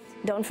stories.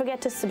 Don't forget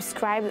to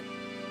subscribe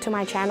to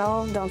my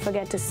channel. Don't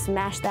forget to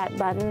smash that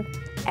button.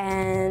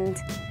 And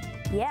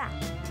yeah,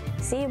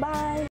 see you,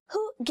 bye.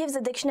 Who gives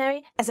a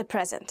dictionary as a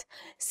present?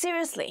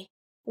 Seriously,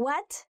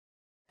 what?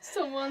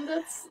 Someone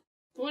that's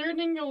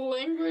learning a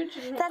language.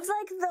 That's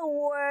like the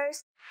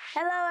worst.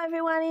 Hello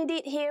everyone,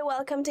 Edith here.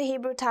 Welcome to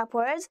Hebrew Top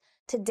Words.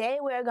 Today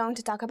we are going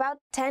to talk about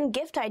 10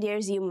 gift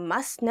ideas you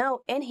must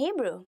know in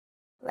Hebrew.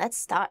 Let's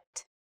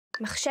start.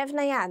 מחשב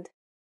נייד,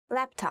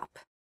 laptop.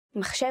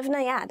 מחשב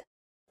נייד,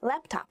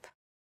 laptop.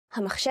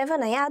 המחשב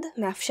הנייד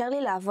מאפשר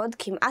לי לעבוד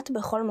כמעט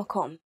בכל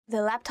מקום.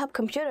 The laptop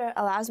computer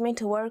allows me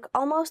to work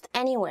almost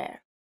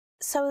anywhere.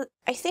 So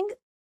I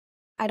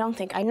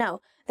know.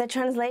 The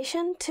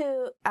translation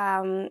to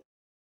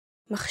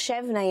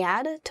מחשב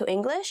נייד to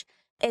English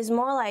is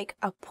more like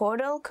a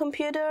portable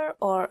computer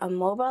or a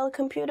mobile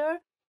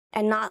computer,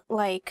 and not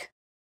like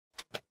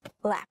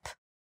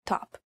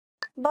laptop.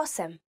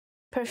 בושם,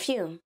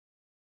 perfume.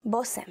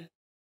 בושם,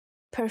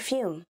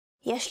 perfume.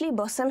 יש לי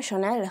בושם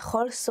שונה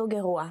לכל סוג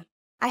אירוע.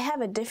 I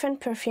have a different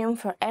perfume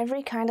for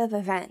every kind of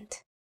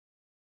event.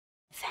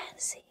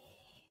 Fancy.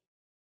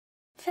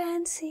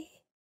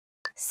 Fancy.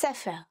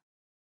 ספר,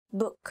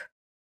 book.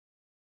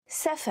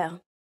 ספר,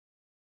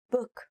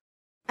 book.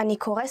 אני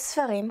קורא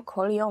ספרים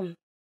כל יום.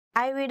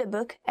 I read a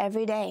book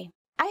every day.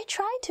 I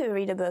try to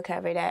read a book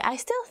every day. I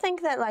still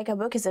think that like a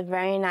book is a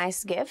very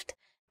nice gift,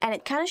 and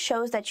it kind of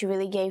shows that you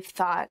really gave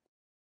thought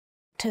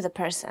to the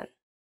person,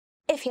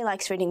 if he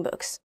likes reading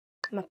books.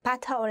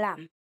 מפת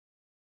העולם,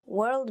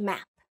 world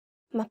map.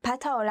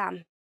 מפת העולם,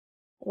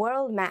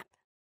 world map.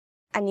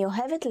 אני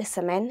אוהבת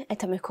לסמן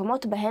את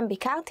המקומות בהם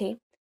ביקרתי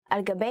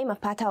על גבי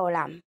מפת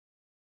העולם.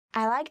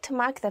 I like to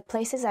mark the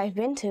places I've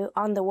been to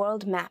on the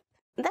world map.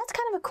 That's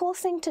kind of a cool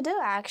thing to do,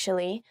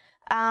 actually.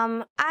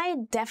 I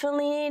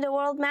definitely need a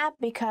world map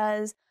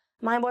because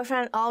My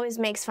boyfriend always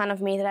makes fun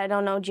of me that I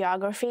don't know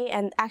geography,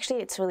 and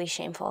actually it's really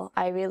shameful.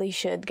 I really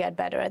should get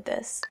better at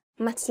this.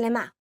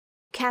 מצלמה,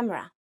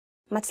 camera,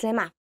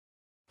 מצלמה,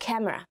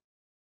 camera.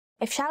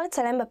 אפשר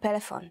לצלם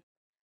בפלאפון,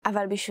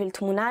 אבל בשביל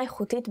תמונה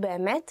איכותית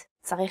באמת,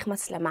 צריך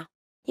מצלמה.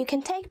 You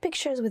can take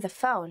pictures with a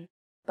phone,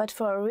 but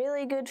for a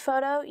really good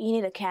photo, you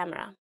need a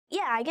camera.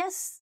 Yeah, I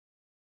guess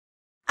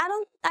I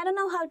don't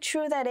know how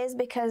true that is,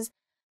 because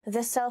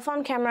the cell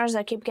phone cameras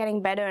are keep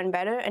getting better and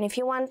better, and if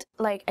you want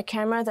like a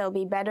camera that'll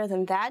be better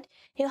than that,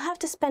 you'll have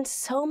to spend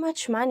so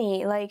much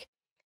money. Like,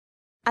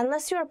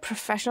 unless you're a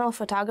professional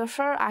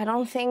photographer, I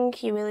don't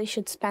think you really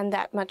should spend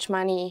that much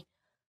money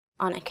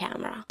on a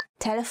camera.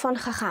 טלפון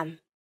חכם,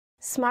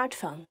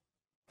 smartphone.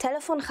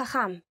 טלפון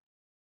חכם,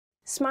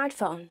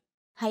 smartphone.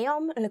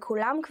 היום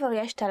לכולם כבר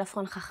יש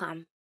טלפון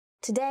חכם.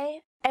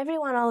 Today,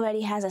 everyone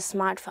already has a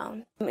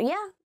smartphone.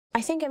 Yeah,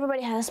 I think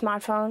everybody has a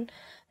smartphone.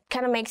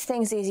 Kind of makes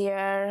things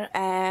easier,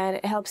 and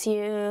it helps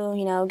you,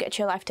 you know, get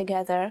your life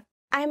together.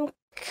 I'm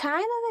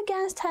kind of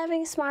against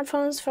having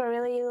smartphones for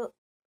really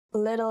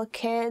little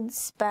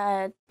kids,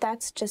 but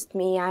that's just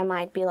me. I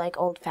might be like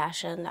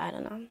old-fashioned, I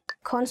don't know.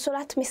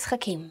 קונסולת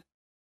משחקים,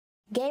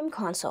 game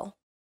console.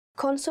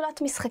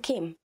 קונסולת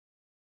משחקים,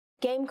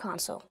 game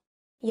console.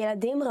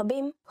 ילדים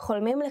רבים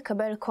חולמים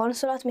לקבל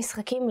קונסולת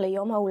משחקים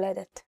ליום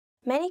ההולדת.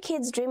 Many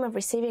kids dream of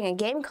receiving a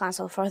game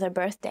console for their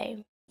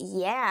birthday.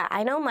 Yeah,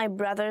 I know my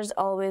brothers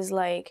always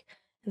like,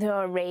 they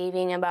were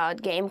raving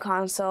about game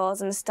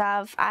consoles and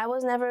stuff. I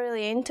was never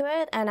really into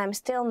it, and I'm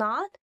still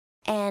not.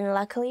 And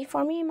luckily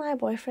for me, my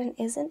boyfriend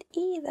isn't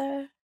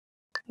either.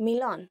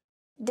 מילון,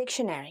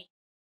 dictionary.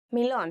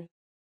 מילון,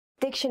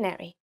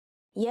 dictionary.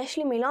 יש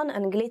לי מילון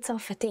אנגלית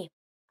צרפתי.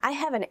 I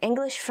have an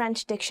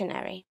English-French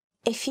dictionary.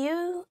 If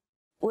you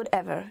would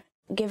ever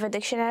give a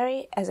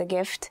dictionary as a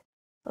gift,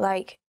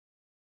 like,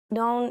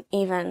 don't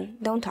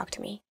talk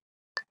to me.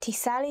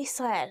 טיסה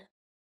לישראל,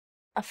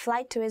 a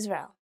flight to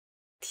Israel.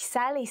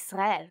 טיסה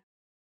לישראל,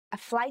 a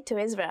flight to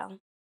Israel.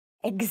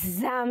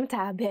 הגזמת,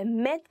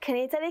 באמת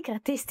קנית לי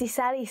כרטיס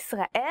טיסה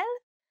לישראל?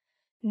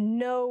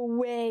 No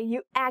way,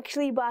 you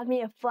actually bought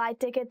me a flight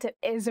ticket to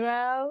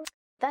Israel?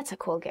 That's a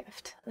cool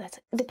gift.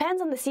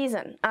 Depends on the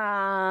season,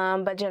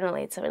 but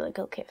generally it's a really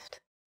cool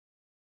gift.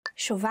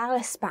 שובר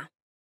לספה,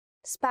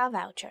 spa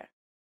voucher.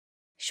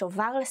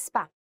 שובר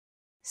לספה,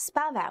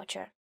 spa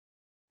voucher.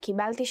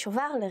 קיבלתי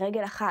שובר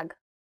לרגל החג.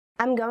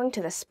 I'm going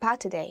to the spa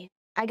today.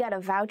 I got a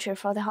voucher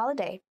for the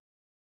holiday.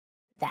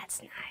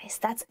 That's nice.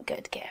 That's a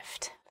good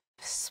gift.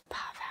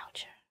 Spa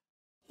voucher.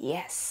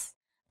 Yes.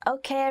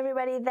 Okay,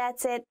 everybody,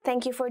 that's it.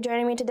 Thank you for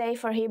joining me today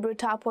for Hebrew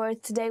Top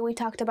Words. Today we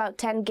talked about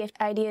 10 gift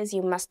ideas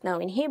you must know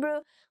in Hebrew.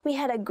 We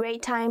had a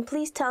great time.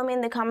 Please tell me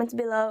in the comments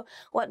below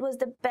what was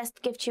the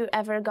best gift you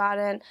ever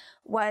gotten,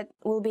 what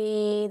will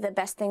be the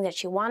best thing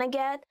that you want to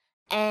get.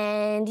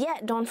 And yeah,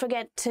 don't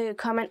forget to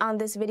comment on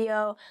this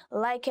video,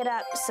 like it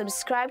up,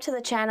 subscribe to the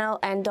channel,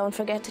 and don't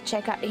forget to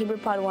check out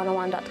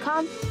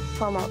HebrewPod101.com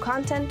for more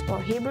content,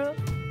 more Hebrew,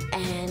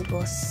 and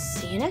we'll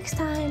see you next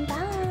time.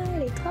 Bye!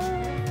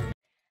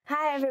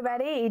 Hi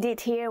everybody,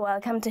 Edith here.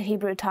 Welcome to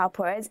Hebrew Top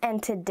Words,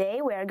 and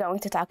today we are going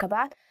to talk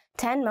about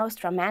 10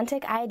 most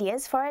romantic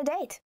ideas for a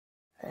date.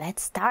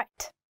 Let's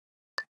start.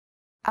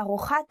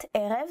 ארוחת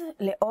ערב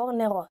לאור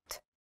נרות.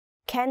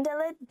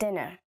 Candlelit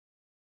dinner.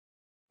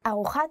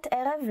 ארוחת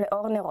ערב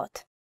לאור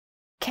נרות.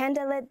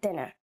 Candlelit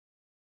dinner.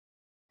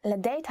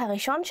 לדייט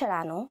הראשון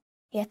שלנו,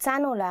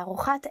 יצאנו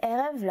לארוחת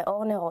ערב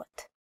לאור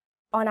נרות.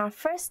 On our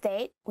first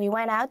date, we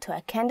went out to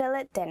a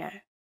candlelit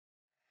dinner.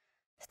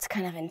 It's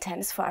kind of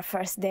intense for our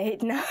first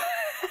date, no?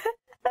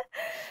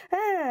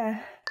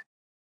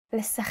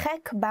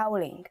 לשחק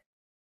באולינג.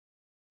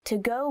 To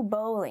go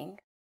bowling.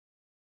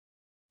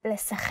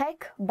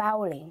 לשחק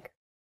באולינג.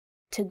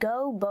 To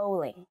go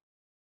bowling.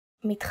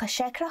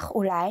 מתחשק לך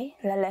אולי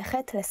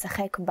ללכת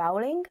לשחק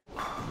באולינג?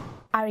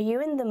 Are you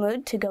in the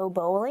mood to go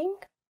bowling?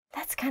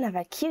 That's kind of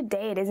a cute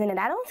date, isn't it?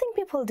 I don't think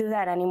people do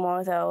that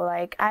anymore, though.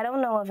 Like, I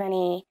don't know of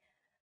any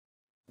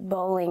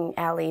bowling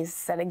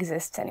alleys that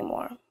exist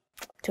anymore.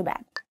 Too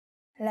bad.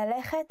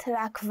 ללכת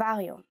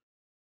לאקווריום.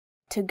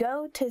 To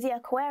go to the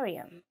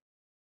aquarium.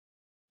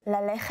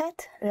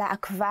 ללכת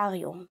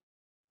לאקווריום.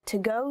 To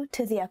go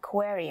to the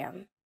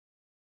aquarium.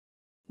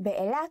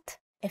 באילת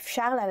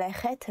אפשר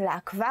ללכת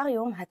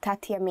לאקווריום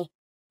התת-ימי.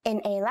 In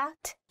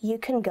Eilat, you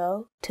can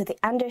go to the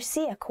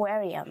undersea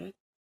aquarium.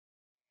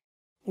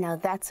 Now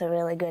that's a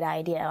really good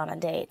idea on a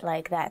date.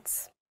 Like,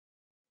 that's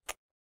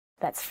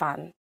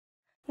fun.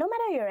 No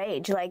matter your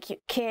age,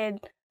 like kid,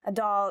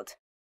 adult,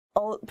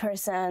 old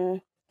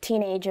person,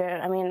 teenager,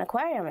 I mean,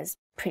 aquarium is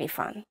pretty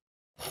fun,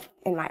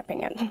 in my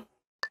opinion.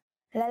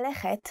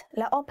 ללכת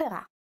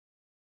לאופרה.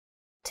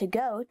 To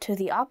go to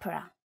the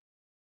opera.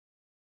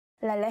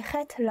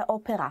 ללכת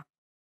לאופרה.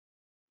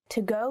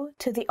 To go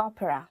to the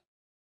opera.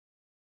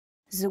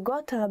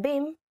 זוגות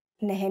רבים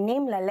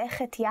נהנים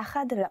ללכת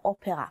יחד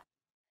לאופרה.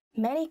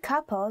 Many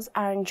couples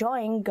are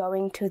enjoying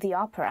going to the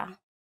opera.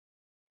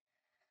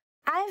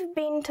 I've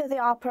been to the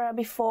opera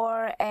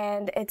before,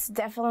 and it's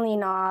definitely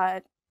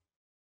not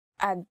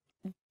a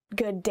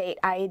good date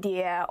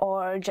idea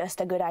or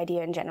just a good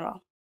idea in general.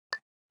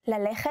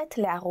 ללכת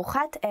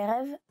לארוחת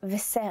ערב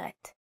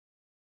וסרט.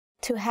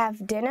 To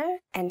have dinner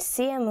and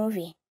see a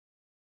movie.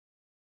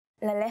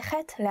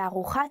 ללכת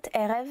לארוחת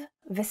ערב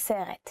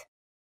וסרט.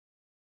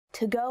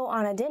 To go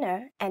on a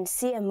dinner and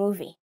see a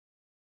movie.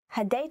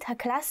 הדייט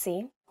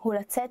הקלאסי הוא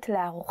לצאת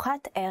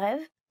לארוחת ערב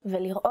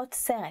ולראות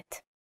סרט.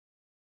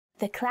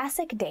 The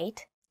classic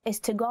date is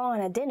to go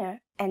on a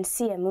dinner and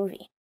see a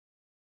movie.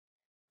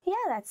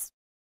 Yeah, that's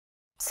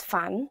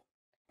fun.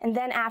 And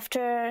then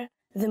after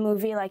the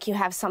movie, like, you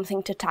have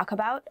something to talk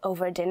about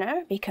over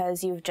dinner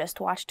because you've just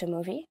watched a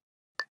movie.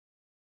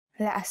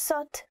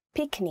 לעשות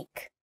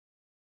picnic.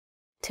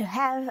 To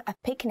have a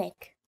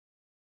picnic.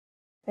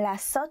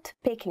 לעשות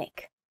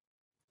picnic.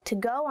 To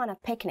go on a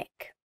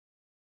picnic.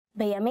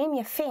 בימים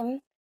יפים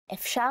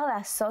אפשר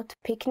לעשות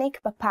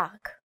פיקניק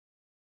בפארק.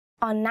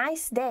 On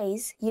nice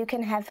days, you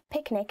can have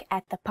picnic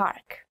at the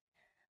park.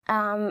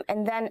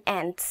 And then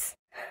ants.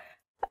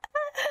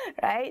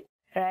 Right?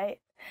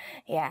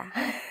 Yeah.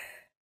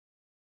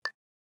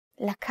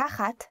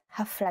 לקחת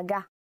הפלגה.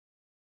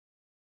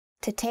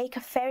 To take a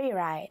ferry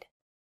ride.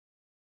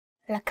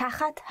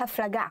 לקחת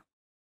הפלגה.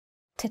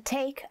 To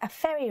take a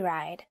ferry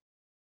ride.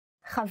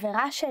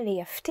 חברה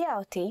שלי הפתיעה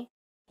אותי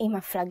עם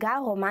הפלגה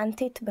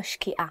רומנטית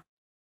בשקיעה.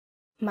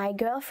 My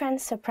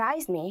girlfriend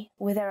surprised me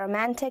with a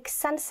romantic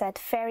sunset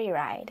ferry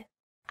ride.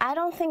 I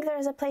don't think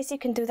there's a place you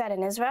can do that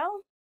in Israel.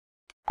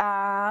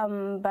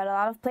 But a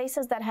lot of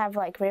places that have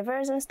like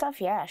rivers and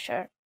stuff, yeah,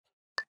 sure.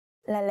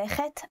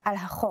 ללכת על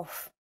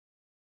החוף.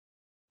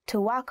 To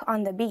walk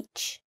on the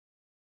beach.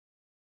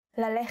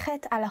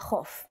 ללכת על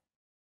החוף.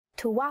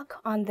 To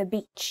walk on the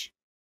beach.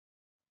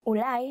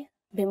 אולי,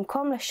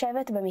 במקום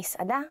לשבת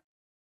במסעדה,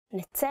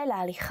 נצא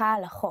להליכה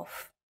על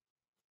החוף.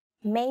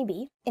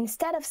 Maybe,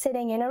 instead of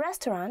sitting in a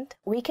restaurant,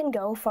 we can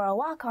go for a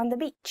walk on the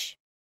beach.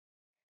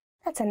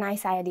 That's a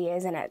nice idea,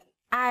 isn't it?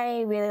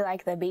 I really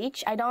like the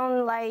beach. I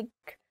don't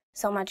like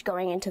so much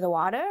going into the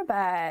water,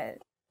 but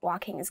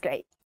walking is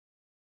great.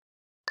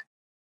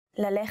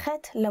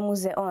 ללכת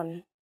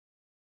למוזיאון.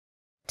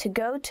 To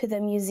go to the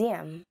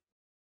museum.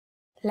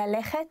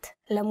 ללכת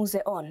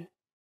למוזיאון.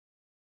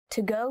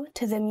 To go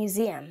to the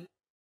museum.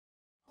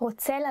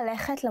 רוצה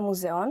ללכת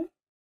למוזיאון?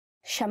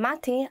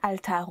 שמעתי על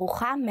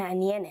תערוכה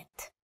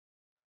מעניינת.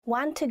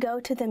 Want to go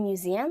to the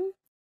museum?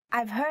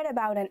 I've heard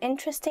about an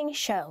interesting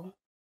show.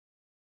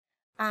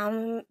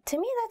 To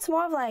me that's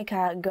more of like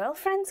a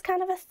girlfriend's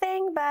kind of a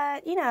thing,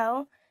 but you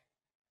know,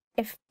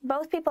 if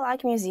both people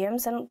like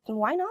museums, then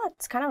why not?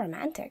 It's kind of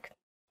romantic.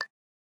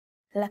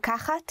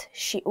 לקחת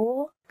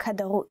שיעור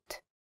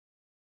כדרות.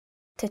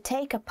 To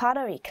take a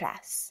pottery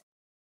class.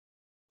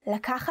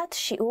 לקחת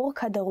שיעור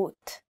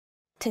כדרות.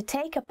 To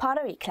take a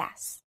pottery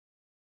class.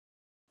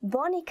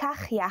 בוא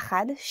ניקח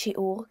יחד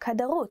שיעור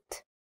כדרות.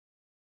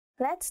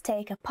 Let's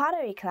take a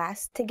pottery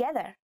class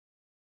together.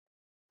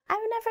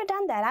 I've never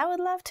done that. I would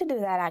love to do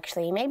that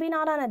actually. Maybe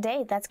not on a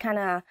date. That's kind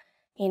of,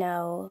 you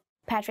know,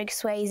 Patrick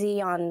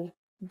Swayze on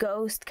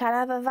Ghost kind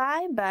of a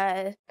vibe,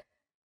 but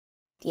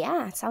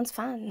yeah, it sounds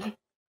fun.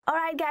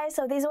 Alright guys,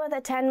 so these were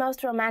the 10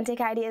 most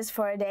romantic ideas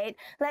for a date.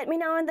 Let me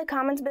know in the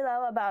comments below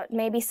about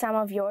maybe some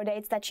of your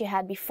dates that you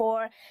had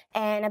before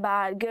and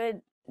about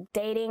good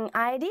dating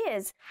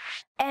ideas.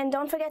 And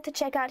don't forget to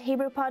check out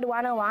Hebrew Pod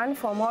 101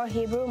 for more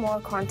Hebrew,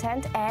 more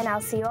content, and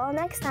I'll see you all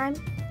next time.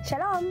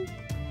 Shalom!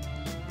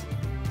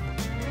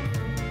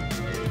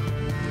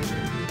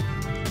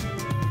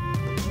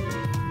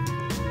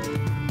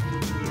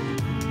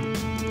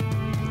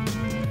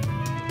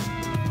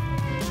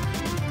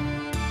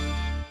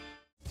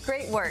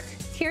 Great work!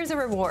 Here's a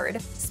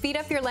reward. Speed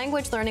up your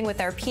language learning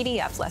with our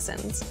PDF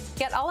lessons.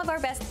 Get all of our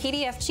best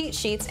PDF cheat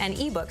sheets and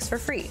ebooks for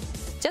free.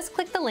 Just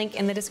click the link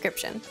in the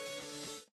description.